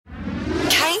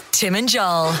Tim and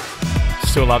Joel.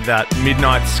 Still love that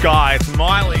Midnight Sky. It's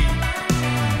Miley.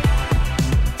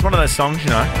 It's one of those songs, you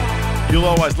know, you'll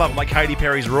always love it, like Katy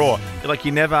Perry's Raw. Like,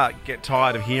 you never get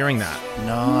tired of hearing that.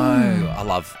 No, I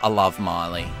love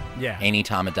Miley. Yeah. Any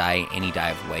time of day, any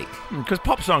day of the week. Because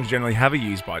pop songs generally have a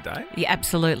use by day. Yeah,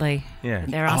 absolutely. Yeah.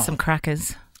 There are some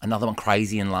crackers. Another one,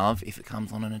 Crazy in Love. If it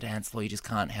comes on a dance floor, you just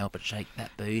can't help but shake that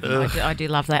booty. I do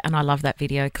love that, and I love that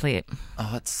video clip.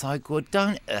 Oh, it's so good.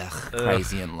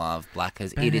 Crazy in Love,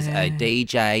 Blackers. It is a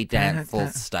DJ dance floor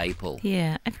staple.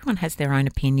 Yeah, everyone has their own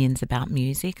opinions about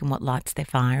music and what lights their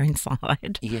fire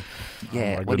inside. Yeah.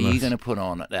 Oh, What are you going to put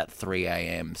on at 3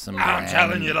 a.m? I'm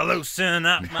telling you to loosen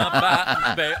up my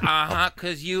buttons, babe.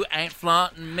 Because you ain't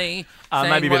flaunting me.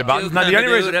 Maybe a bit of buttons. No, the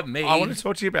only reason I want to to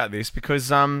talk to you about this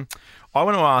because I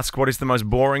want to ask, what is the most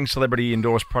boring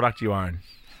celebrity-endorsed product you own?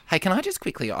 Hey, can I just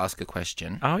quickly ask a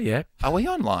question? Oh, yeah. Are we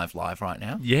on live right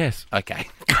now? Yes. Okay.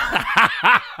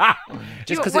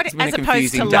 Just because What, it's been as a opposed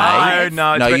confusing to day. live?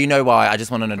 No, you know why. I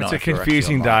just wanted to know. It's a if we're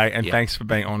confusing actually on day, live. and Yeah. thanks for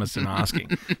being honest and asking.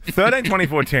 13,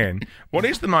 24, 10. What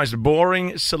is the most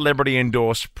boring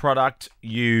celebrity-endorsed product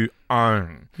you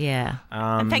own? Yeah.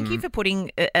 And thank you for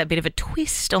putting a bit of a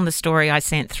twist on the story I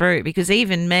sent through, because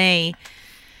even me,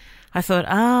 I thought,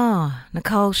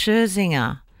 Nicole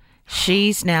Scherzinger,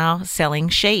 she's now selling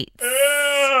sheets.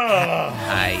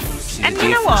 Hey, And you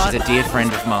know what? She's a dear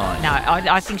friend of mine. No,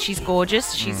 I think she's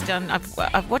gorgeous. She's done.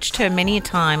 I've watched her many a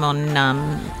time on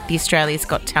the Australia's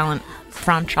Got Talent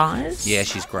franchise. Yeah,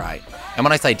 she's great. And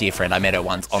when I say dear friend, I met her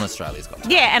once on Australia's Got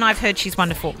Talent. Yeah, and I've heard she's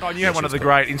wonderful. Oh, and you had one of the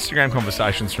great Instagram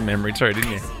conversations from memory too,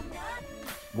 didn't you?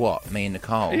 What, me and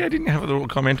Nicole? Yeah, didn't you have a little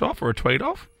comment off or a tweet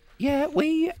off? Yeah,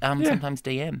 we sometimes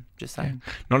DM, just saying.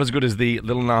 Not as good as the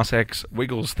Lil Nas X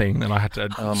Wiggles thing that I had to...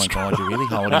 Oh, my God, you're really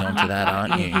holding on to that,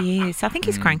 aren't you? Yeah, he is. I think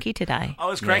he's cranky today. I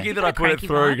was cranky Yeah. that I put it Cranky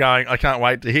through bum. going, I can't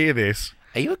wait to hear this.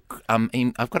 Are you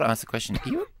I've got to ask a question. Are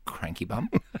you a cranky bum?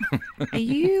 Are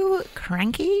you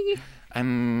cranky?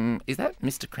 Is that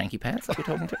Mr. Cranky-Pants that we're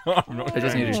talking to? I'm not I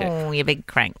just need to check. Oh, you big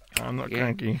crank. I'm not Yeah.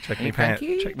 cranky. Check Are me you pants.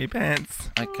 cranky? Check me pants.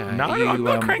 Okay. No, Are you, I'm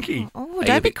not cranky. Oh, Are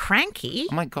don't you be big- cranky.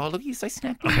 Oh, my God, look, you're so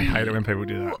snappy. I hate it when people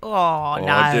do that. Oh,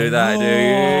 no. do that, do you?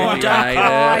 Oh, You don't hate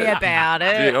cry it? about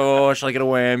it. Oh, shall I get a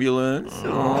ambulance?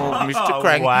 Oh, Mr.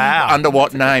 Cranky. wow. Under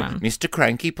what name? Mr.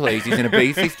 Cranky, please. He's in a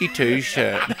B-52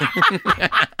 shirt.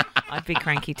 I'd be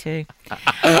cranky too.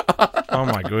 Oh,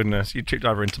 my goodness. You tripped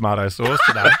over in tomato sauce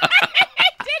today.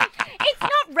 It's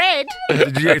not red.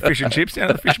 Did you eat fish and chips down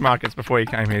at the fish markets before you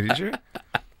came here, did you?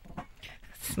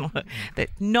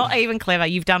 It's not even clever.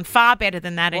 You've done far better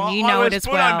than that, and you know it as I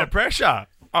was well. put under pressure.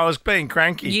 I was being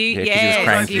cranky. You, 'cause he was yes,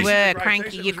 cranky. you were Right, cranky.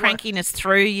 so Your it was right. crankiness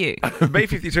threw you.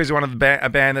 B-52 is one of a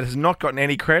band that has not gotten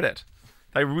any credit.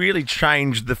 They really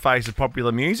changed the face of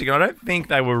popular music, and I don't think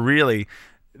they were really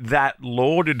that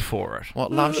lauded for it.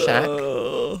 What, Love Shack?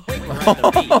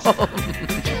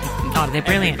 Oh, they're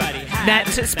brilliant.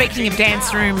 Speaking of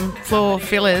dance room floor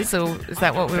fillers, or is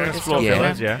that what we were just Floor talking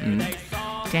about? fillers, yeah.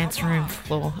 Dance room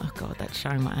floor. Oh, God, that's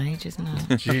showing my age, isn't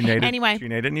it? Do you need Anyway. do you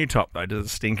need a new top, though? Does it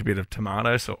stink a bit of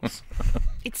tomato sauce?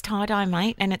 It's tie-dye,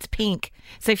 mate, and it's pink.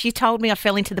 So if you told me I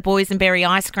fell into the boysenberry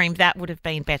ice cream, that would have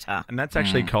been better. And that's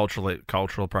actually cultural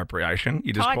appropriation.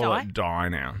 You just call Tie-dye? it dye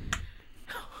now.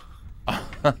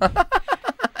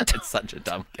 It's such a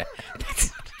dumb game.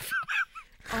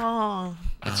 Oh,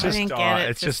 It's I just didn't dye. get it.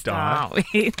 It's to just dye. start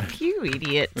with. You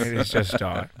idiot. It is just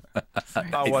dye.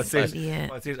 Oh, what's this?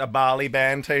 idiot. What's this? A Bali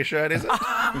band T-shirt, is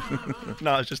it?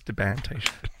 No, it's just a band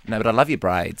T-shirt. No, but I love your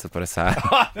braids, I've got to say.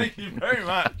 Oh, thank you very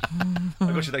much.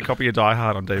 I got you that copy of Die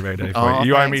Hard on DVD for Oh, you.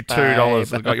 You owe me thanks,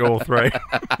 $2. babe. I got you all three.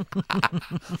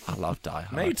 I love Die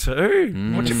Hard. Me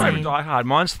too. What's your favourite Die Hard?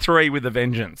 Mine's 3 with a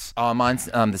Vengeance. Oh, mine's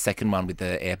the second one with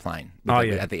the airplane. Yeah.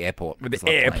 At the airport. With There's the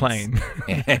a lot of planes.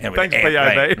 airplane. Yeah, with Thanks, the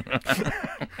airplane. B.O.B.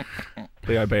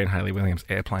 B.O.B. and Hayley Williams,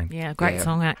 Airplane. Yeah, great Yeah.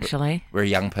 song, actually. We're a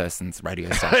young person's radio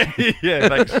station. Yeah,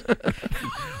 thanks.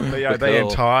 B.O.B. and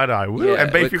cool. Tie-Dye. Woo. Yeah,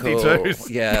 and we're B-52s.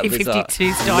 cool. Yeah,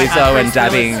 B-52s, Die Hard Lizzo and Bruce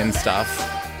dabbing Willis. and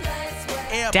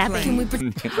stuff. Dabbing.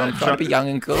 I'm trying to be young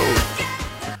and cool.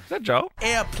 Is that Joel?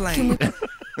 Airplane.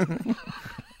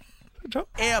 Joel?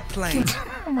 Airplane.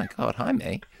 Oh my God, hi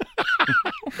me.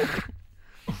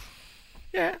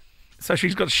 Yeah. So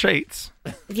she's got sheets.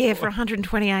 Yeah, for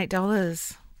 $128. God,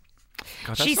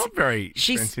 that's She's- not very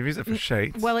she's- expensive, is it, for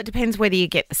sheets? Well, it depends whether you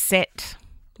get the set.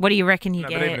 What do you reckon you no,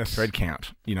 get? but even a thread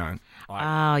count, you know.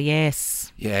 Oh,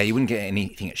 yes. Yeah, you wouldn't get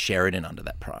anything at Sheridan under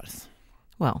that price.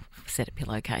 Well, set of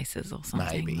pillowcases or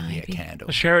something. Maybe, yeah, candle.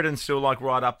 Is Sheridan's still like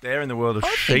right up there in the world of I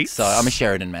think sheets? so. I'm a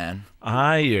Sheridan man.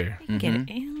 Are you? Get it.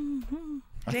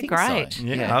 I They're think great. so.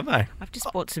 Yeah, are they? I've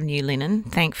just bought some new linen.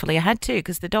 Thankfully, I had to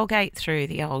because the dog ate through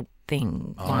the old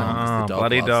thing. Oh, it's the dog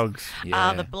bloody loves- dogs.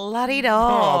 Yeah. The bloody Oh,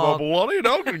 dog. the bloody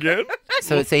dog again.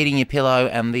 So it's eating your pillow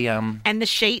and the And the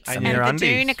sheets And and, your the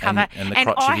undies. doona cover. And the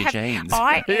crotch of your jeans.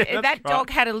 That dog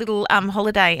had a little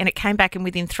holiday and it came back, and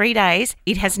within 3 days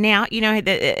it has now,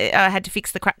 I had to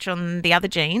fix the crutch on the other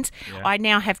jeans. Yeah. I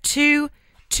now have two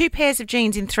pairs of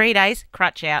jeans in 3 days,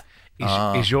 crutch out.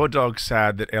 Is your dog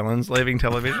sad that Ellen's leaving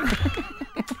television?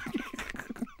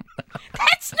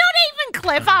 That's not even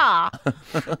clever.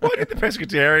 Why did the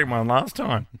pescatarian one last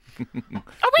time?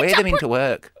 Wear them into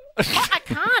work. I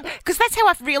can't, because that's how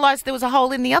I realised there was a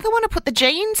hole in the other one. I put the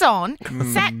jeans on,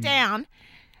 sat down,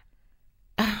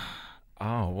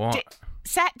 Oh, what?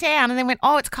 sat down, and then went,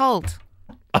 oh, it's cold.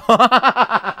 Oh.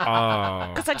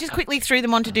 Because I just quickly threw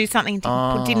them on to do something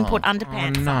and didn't put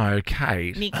underpants, No,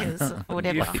 Kate. knickers, or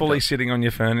whatever. You're fully sitting on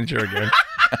your furniture again.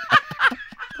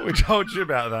 We told you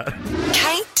about that.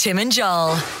 Kate, Tim, and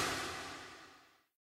Joel.